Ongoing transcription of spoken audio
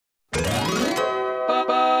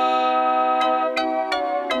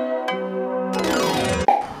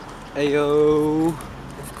Ayo,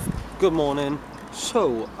 good morning.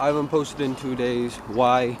 So I haven't posted in 2 days.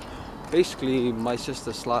 Why? Basically my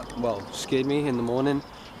sister scared me in the morning,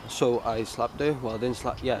 so I slapped her. Well, I didn't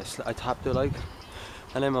slap, yeah, I tapped her like,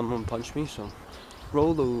 and then my mum punched me. So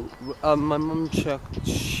my mum chucked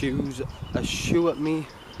a shoe at me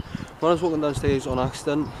when I was walking downstairs on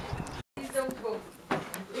accident. Please don't go.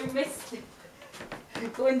 You missed it.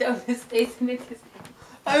 Going down the stairs and it is.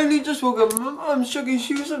 I only just woke up. My mum shook his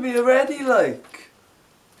shoes at me already, like.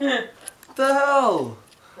 What the hell?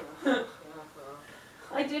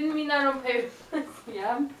 I didn't mean that on purpose.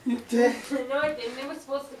 Yeah. You did? No, I didn't. It was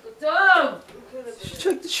supposed to go down. She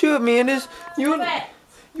chucked the shoe at me and you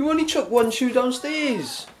only chucked one shoe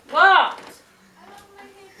downstairs. What?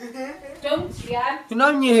 Don't, yeah. You're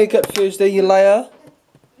not having your haircut Thursday, you liar.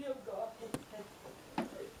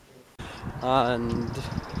 And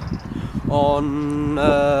on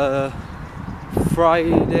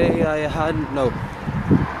Friday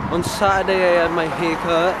on Saturday I had my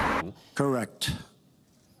haircut. Correct.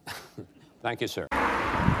 Thank you, sir.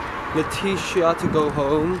 Letitia had to go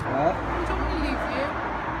home. I don't want to leave you.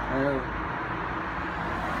 I know.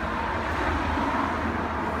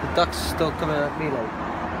 The duck's still coming at me like.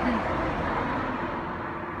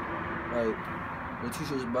 Right.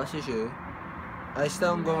 Letitia's bus issue. I still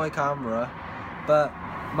haven't got my camera, but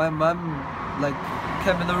my mum like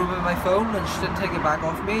came in the room with my phone and she didn't take it back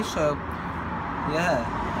off me, so yeah.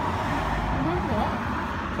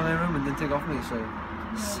 What? Come in my room and didn't take it off me, so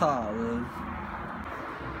sad.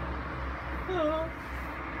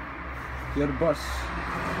 You're the bus.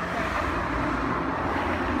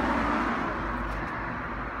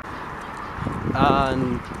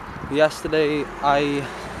 And yesterday I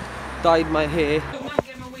dyed my hair.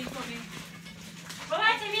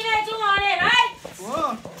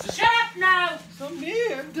 Shut up now! It's not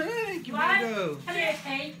me, I'm doing you What? go. Have you a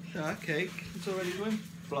cake? Yeah, cake. It's already going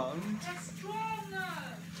blonde. That's strong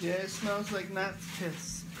now. Yeah, it smells like Nat's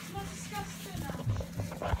kiss. It's not disgusting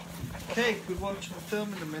now. Cake, we'll watch the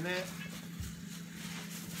film in a minute.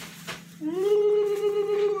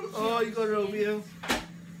 Oh, you got Romeo.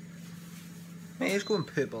 My hair's going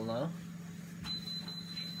purple now.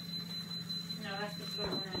 No, that's the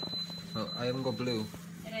blue one. No, I haven't got blue.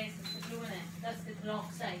 It is, it's the blue one. That's the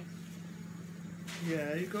block side.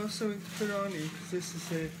 Yeah, you got something to put on you, because this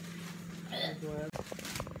is it. I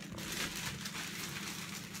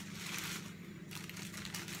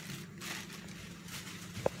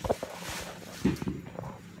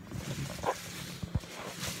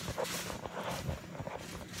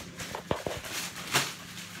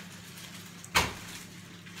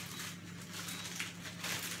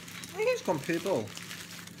think it's gone purple.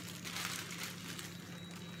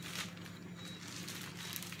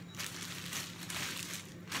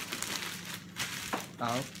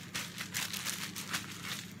 Ow.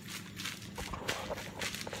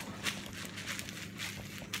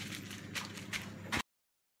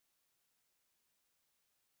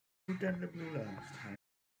 You done the blue last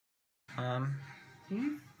time?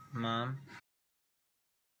 Mom.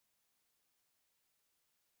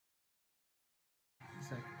 It's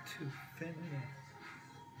like too thin, isn't it?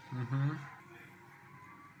 Mm-hmm.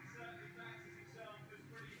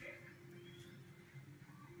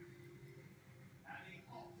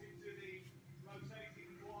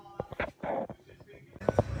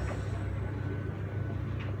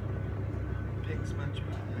 Pig's much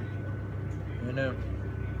better. I know.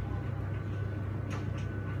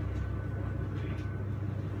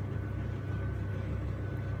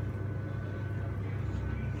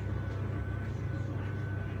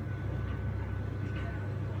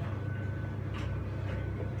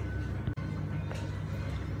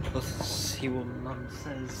 Let's see what Mum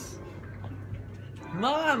says.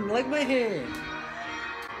 Mum, like my hair.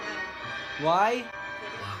 Why?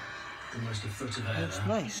 Almost a foot of hair. That's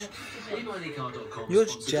nice. eBuyanycar.com. You're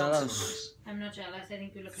jealous. I'm not jealous. I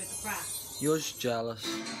think you look like a brat. You're just jealous.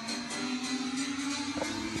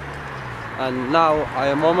 And now I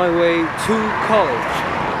am on my way to college.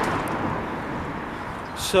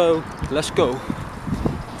 So let's go.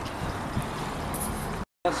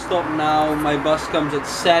 Bus stop now. My bus comes at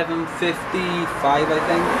 7:55, I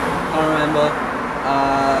think. Can't remember.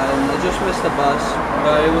 And I just missed the bus,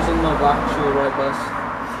 but it wasn't my actual right bus.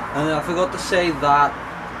 And I forgot to say that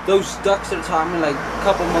those ducks that attacked me like a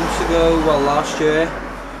couple months ago, well last year,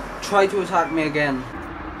 tried to attack me again.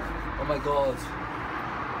 Oh my god.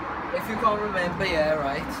 If you can't remember, yeah,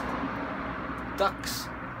 right? Ducks.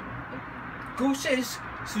 Gooses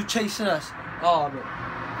were chasing us. Oh, no.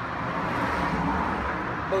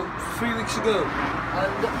 About 3 weeks ago.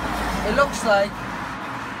 And it looks like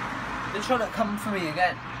they're trying to come for me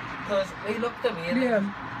again. Because they looked at me and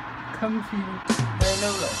Liam, come to you. they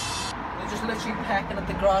know like, they're just literally pecking at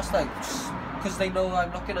the grass like, because they know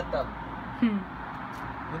I'm looking at them.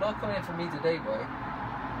 You're not coming for me today, boy.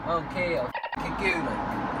 I don't care, I'll kick you like.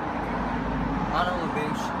 Animal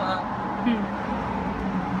abuse.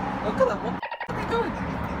 Look at them, what the are they doing?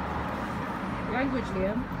 Language,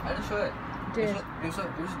 Liam. I didn't show it. Did. It was a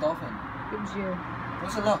dolphin. It was you.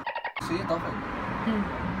 What's a look? See a dolphin?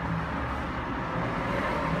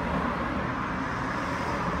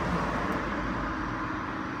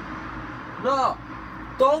 No!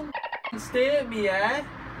 Don't stare at me, eh?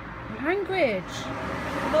 Language.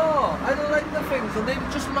 No, I don't like the things and they're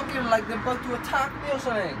just looking like they're about to attack me or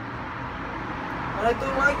something. And I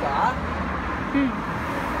don't like that.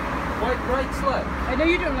 White rights, like. I know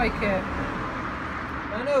you don't like it.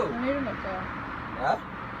 I know. I know you don't like that. Yeah?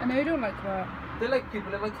 I know you don't like that. They like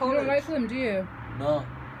people in my You college. don't like them, do you? No.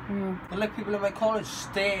 No. They like people in my college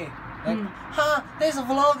stay. Like, ha, there's a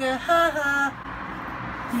vlogger, ha ha.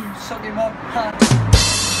 Suck him up, ha.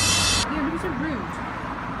 Yeah, you're so rude.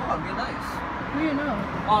 Oh, I'm being nice. No, you're not.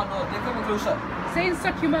 Oh no, they're coming closer. Saying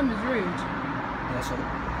suck your mum is rude. Yeah, so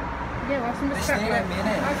Yeah, well, have some they respect, stay like. at me,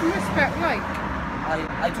 innit? Have some respect, like.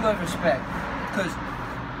 I do have respect. Because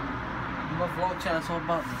my vlog channel's all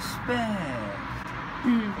about respect.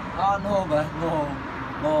 Oh no, but no,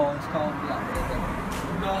 it's can't be that way.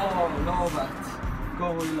 No, but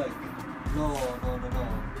go away, like, no,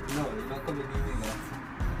 you're not coming near me, man.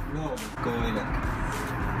 No, go away, like,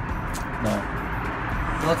 no,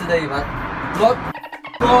 not today, man. Not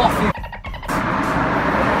off, you.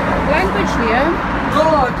 Language, Liam. No,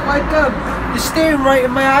 like you're staring right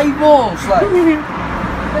in my eyeballs, like.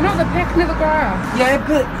 They're not the pecking of the grass. Yeah,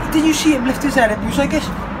 but did you see him lift his head and he was like this?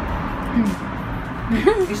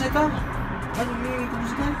 He's like that. And here he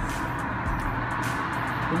comes again.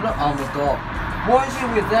 I'm not, oh my god. What is it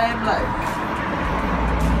with them like?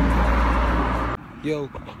 Yo,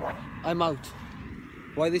 I'm out.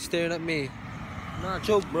 Why are they staring at me? Nah,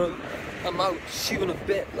 joke, bro. I'm out. See you in a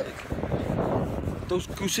bit, like. Those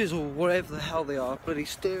gooses or whatever the hell they are, bloody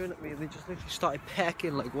staring at me and they just literally started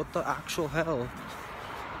pecking, like, what the actual hell?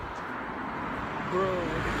 Bro.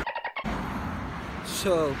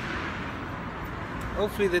 So,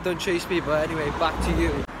 hopefully they don't chase me, but anyway, back to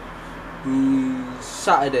you.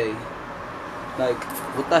 Saturday. Like,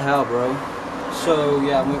 what the hell, bro? So,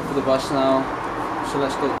 yeah, I'm waiting for the bus now. So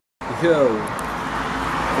let's go. Yo,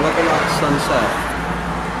 look at that sunset.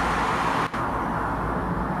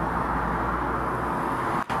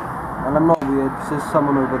 And I'm not weird, because there's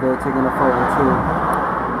someone over there taking a photo too.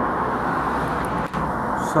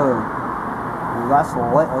 So, that's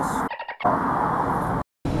lit as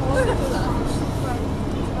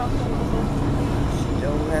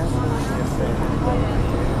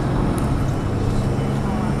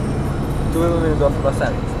do we want to go for bus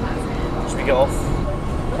end? Should we get off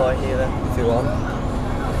by here then? If you want.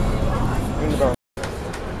 Bring the bell.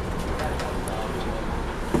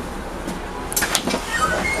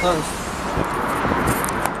 Thanks.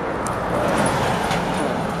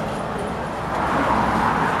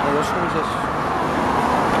 Hey, which one is this?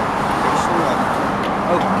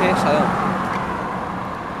 Oh, yes, I am.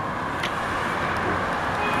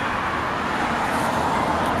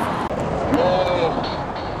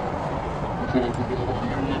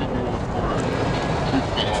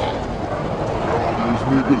 These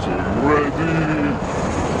niggas are ready.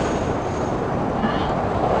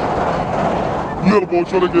 Little boy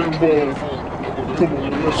trying to get involved. Come on,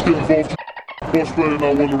 let's get involved. Boss ready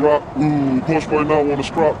now wanna rock. Ooh, boss ready now wanna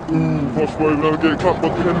scrap. Ooh, boss ready now get clapped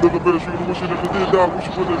at the end of the verse. You wish you never did that. Wish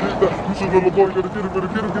you would've did that. You said little boy, you gotta get it,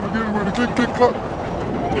 ready, kick, clap.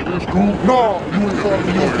 It's cool. Nah, you ain't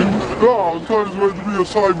fighting your cool. Nah, it's time ready to be a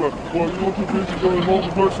sideman. Well, you want to be going home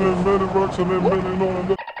with verse and men and rocks and then men and all and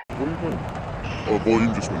that. What do you think? Oh,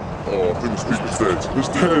 volume just went. Oh, I think the speaker's dead. It's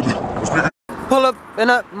dead. The speaker. Pull up in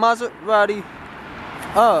a Maserati.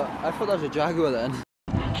 Oh, I thought that was a Jaguar then.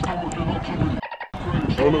 I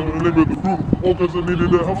let the nigga the group, all cause they needed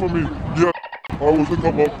their help from me. Yeah, I was the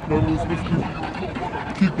come up, I was with you.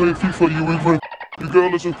 Keep playing FIFA, you ain't friend. The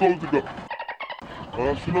girl is a close to go.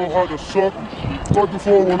 She know how to suck. Like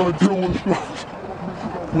before when I deal with struggles.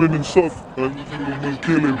 Winning stuff, and you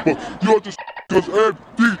killing, but you're just cause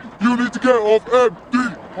empty. You need to get off empty.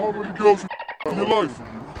 How many girls in your life?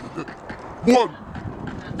 One.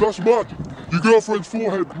 That's mad. Your girlfriend's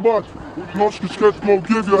forehead, mad. Oscar sketch gon'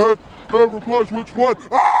 give your head. And replies which one?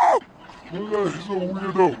 Ah! Yeah, he's a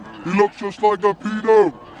weirdo. He looks just like a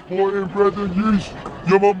pedo. Boy ain't bread and yeast.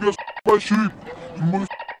 Your mum gets by sheep. Your mother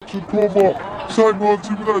in coma. Side runs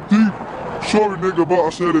even that deep. Sorry nigga, but I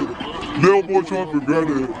said it. Little boy trying to regret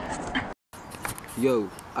it. Yo,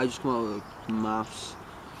 I just come out of maths.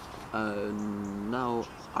 Now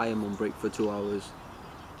I am on break for 2 hours.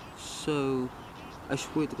 So, I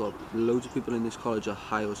swear to God, loads of people in this college are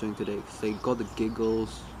high or something today because they got the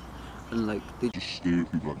giggles and like they Just stare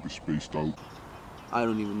at people like they're spaced out. I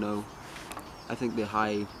don't even know. I think they're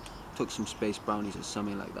high, took some space brownies or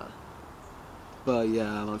something like that. But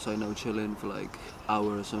yeah, I'm outside now chilling for like an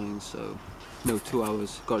hour or something, so no, 2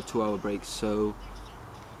 hours, got a 2 hour break, so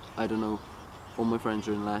I don't know. All my friends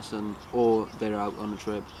are in lesson or they're out on a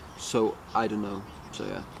trip, so I don't know. So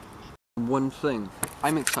yeah. One thing,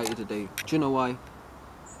 I'm excited today. Do you know why?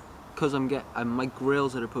 Because my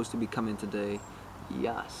grills are supposed to be coming today.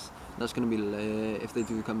 Yes, that's gonna be lit if they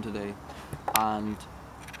do come today. And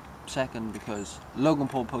second, because Logan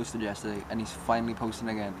Paul posted yesterday and he's finally posting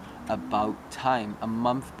again. About time, a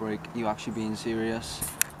month break, you actually being serious?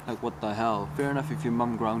 Like what the hell? Fair enough if your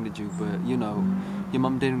mum grounded you, but you know, your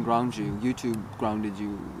mum didn't ground you, YouTube grounded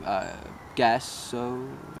you, guess, so...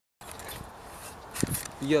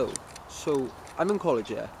 Yo, so I'm in college,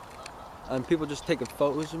 yeah, and people just taking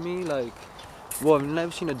photos of me, like, well, I've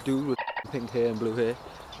never seen a dude with pink hair and blue hair.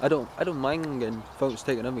 I don't mind getting photos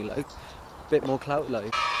taken of me, like, bit more clout,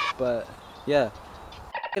 like, but yeah.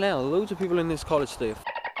 You know, loads of people in this college today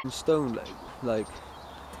are stoned, like,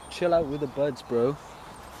 chill out with the buds, bro.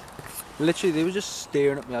 Literally, they were just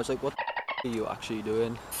staring at me. I was like, what the are you actually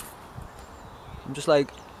doing? I'm just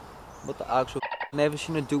like, what the actual never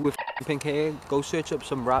seen a dude with pink hair. Go search up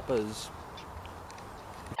some rappers.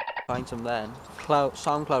 Find some then.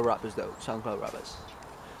 SoundCloud rappers though, SoundCloud rappers.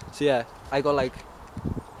 So yeah, I got like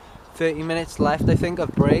 30 minutes left, I think,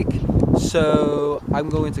 of break. So I'm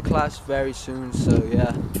going to class very soon, so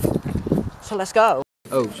yeah. So let's go.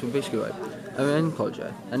 Oh, so basically right, I'm in college,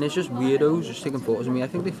 yeah, and it's just weirdos just taking photos of me. I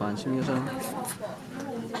think they fancy me or something.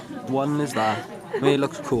 One is that, I mean, it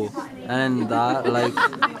looks cool. And that, like,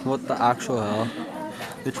 what the actual hell?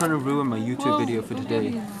 They're trying to ruin my YouTube video for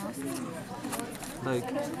today.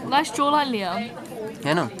 Like, Nice jawline, Liam.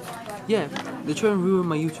 I know. Yeah, they're trying to ruin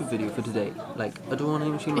my YouTube video for today. Like, I don't want to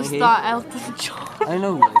even see my Is hair. that Elton John? I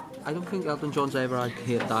know, like, I don't think Elton John's ever had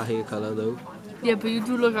that hair colour though. Yeah, but you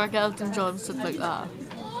do look like Elton John, stuff like that.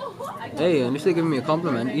 Hey, at least they're giving me a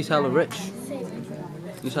compliment. He's hella rich.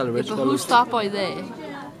 He's hella rich. Yeah, but who's that boy there?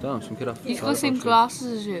 Damn, some kid off. He's got the same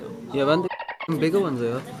glasses as you. Yeah, but the bigger ones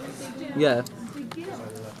there. Yeah.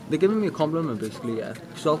 They're giving me a compliment basically, yeah.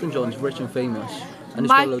 Because Elton John's rich and famous. And he's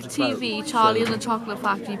got Mike loads of clout, TV, Charlie so. and the Chocolate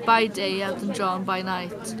Factory, by day, Elton John by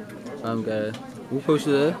night. I'm gay. Who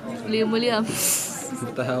posted it? Liam Williams.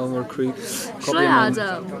 What the hell, we're a creep. Should I add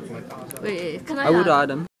him? Wait, can I would add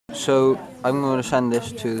him. So I'm going to send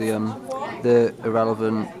this to the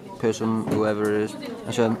irrelevant person, whoever it is.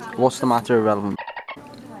 I said, what's the matter, irrelevant?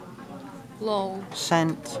 Lol.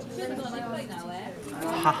 Sent.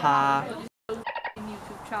 Haha.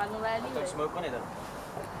 YouTube channel anyway. Smoke on it then.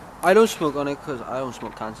 I don't smoke on it because I don't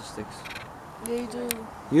smoke cancer sticks. Yeah, you do.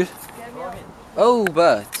 You? Oh,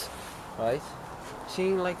 but right.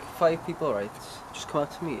 Seeing like 5 people, right, just come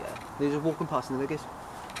up to me, yeah. They're just walking past and they're like,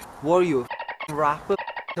 what are you, a rapper?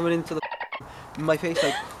 Coming into my face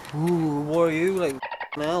like, ooh, what are you? Like,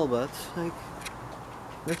 hell, but like,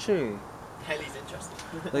 literally. Helly's interesting.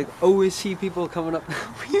 Like, always see people coming up.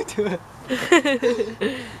 What are you doing?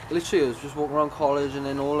 Literally, I was just walking around college and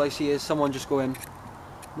then all I see is someone just going,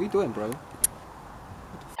 what are you doing, bro?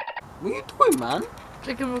 What are you doing, man?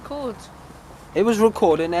 Click and record. It was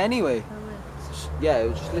recording anyway. Yeah, it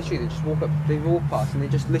was just literally, they just walk up, they walk past and they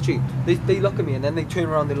just literally, they look at me and then they turn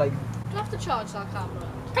around, they're like... Do you have to charge that camera?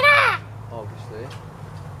 Obviously.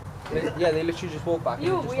 Yeah, they literally just walk back and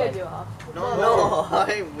You're they're just weird, like... you are. No,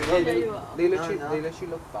 I ain't Yeah, weird. they literally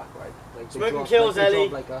look back, right? Like, they Smoking drop, kills, like, they Ellie.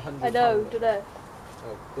 drop, like, £100. I know, do they?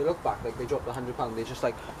 Oh, they look back, like they dropped £100, they're just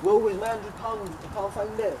like, whoa, where's my £100? I can't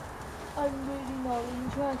find it. I'm really not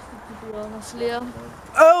interested, to be honest, Liam.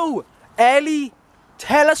 Oh! Ellie!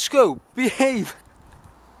 Telescope! Behave!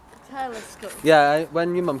 Telescope. Yeah,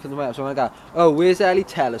 when your mum comes to my house, I'm like, oh, where's Ellie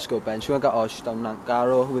Telescope? And she went, oh, she's down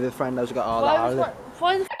Nankaro with her friend. I was like, oh,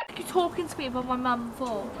 Why the f are you talking to me about my mum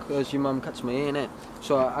for? because your mum cuts me in it.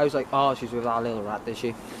 So I was like, oh, she's with that little rat, is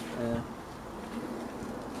she?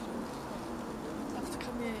 Have to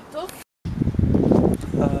come here.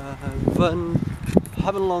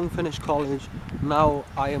 Haven't long finished college. Now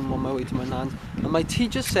I am on my way to my nan's. And my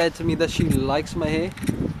teacher said to me that she likes my hair.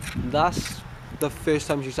 That's the first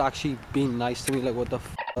time she's actually been nice to me. Like, what the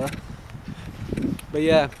f? But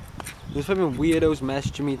yeah, there's fucking weirdos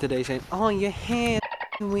messaging me today saying, oh, your hair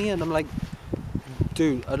is weird. I'm like,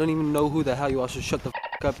 dude, I don't even know who the hell you are, so shut the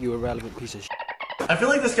f up, you irrelevant piece of shit. I feel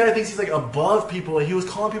like this guy thinks he's like above people. Like he was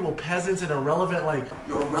calling people peasants and irrelevant. Like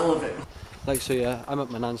you're irrelevant. Like, so yeah, I'm at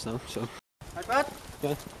my nan's now, so. Hi, Brad.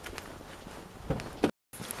 Yeah.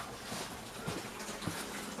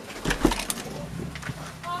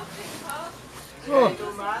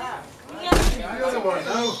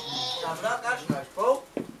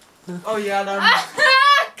 Oh yeah,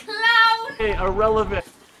 Clown! Hey, irrelevant.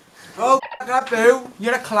 Oh, that boo.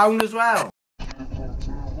 You're a clown as well.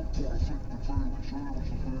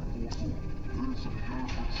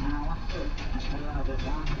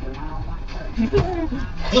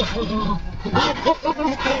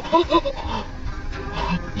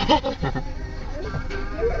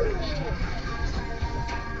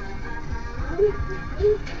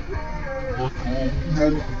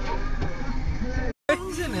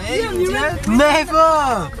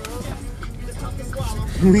 Never!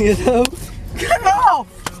 Weirdo. Get off!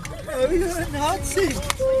 Oh, you're a Nazi!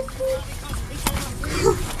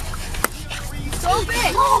 So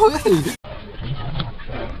big!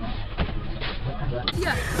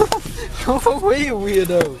 Go away,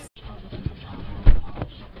 weirdo.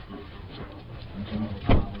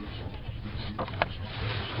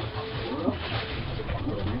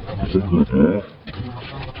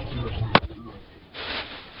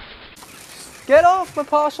 Get off my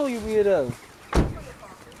parcel, you weirdo.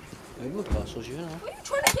 My parcel's you know. What are you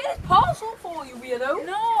trying to get his parcel for, you weirdo?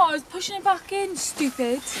 No, I was pushing it back in,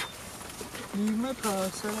 stupid. Leave my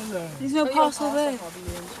parcel alone. There's no parcel there.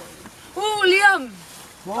 Oh, Liam!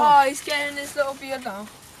 What? Oh, he's getting his little beard now.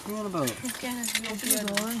 What are you on about? He's getting his little beard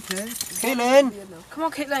now. Okay. Caitlin! Come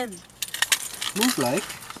on, Caitlin. Move like.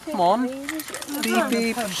 Come on. Beep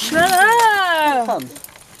beep. Shut up! Come.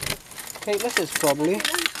 Kate, this is probably.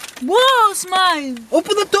 Whoa, it's mine!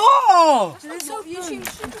 Open the door! It is open.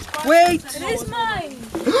 Wait! It is mine!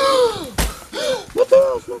 What the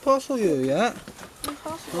hell's my parcel you yet?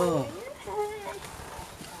 Oh.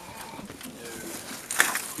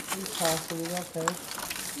 Parcel is okay.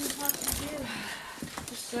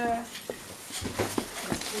 Just,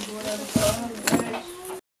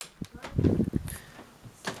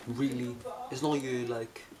 Really? It's not you,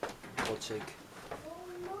 like, God's sake.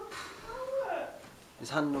 It's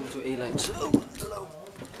handing over to A-line. So, hello.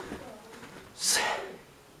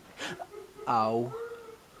 Ow.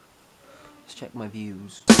 Let's check my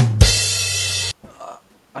views.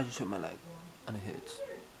 I just hurt my leg and it hurts.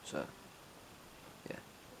 So, yeah.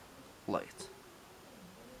 Light.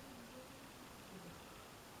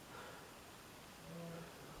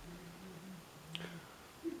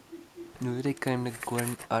 Nu det kan det gå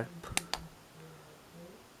upp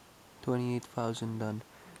 28,000 and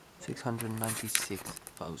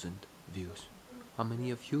 696,000 views. How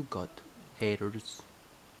many of you got haters?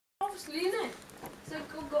 obviously, innit? So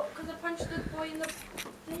go, because I punched the boy in the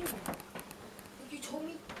thing. What you told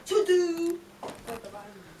me to do.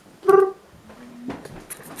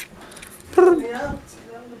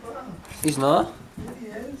 He's not.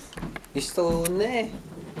 He's still in there.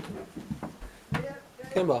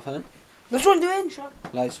 Come back, man. What's wrong doing? Shut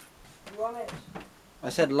Lies. I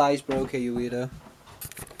said lies, bro. Okay, you weirdo.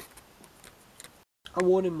 I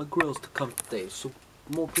wanted my girls to come today, so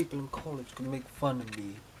more people in college can make fun of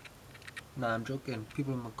me. Nah, I'm joking.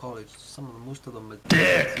 People in my college, most of them are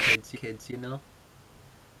kids, you know.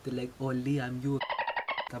 They're like, "Oh, Lee, I'm you."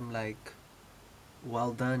 I'm like,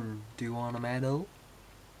 "Well done. Do you want a medal?"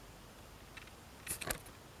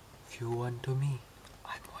 If you want to me,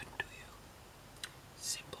 I'm one to you.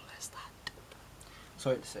 Simple as that.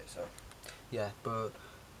 Sorry to say so. Yeah, but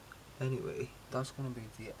anyway, that's gonna be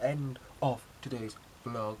the end of today's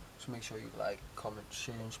vlog. So make sure you like, comment,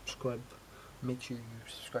 share, and subscribe. Make sure you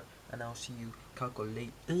subscribe, and I'll see you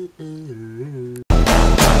calculate.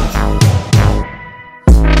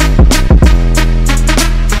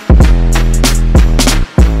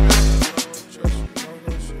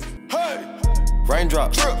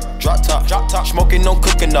 Raindrops, drop top, smoking, no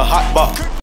cooking the hot bar.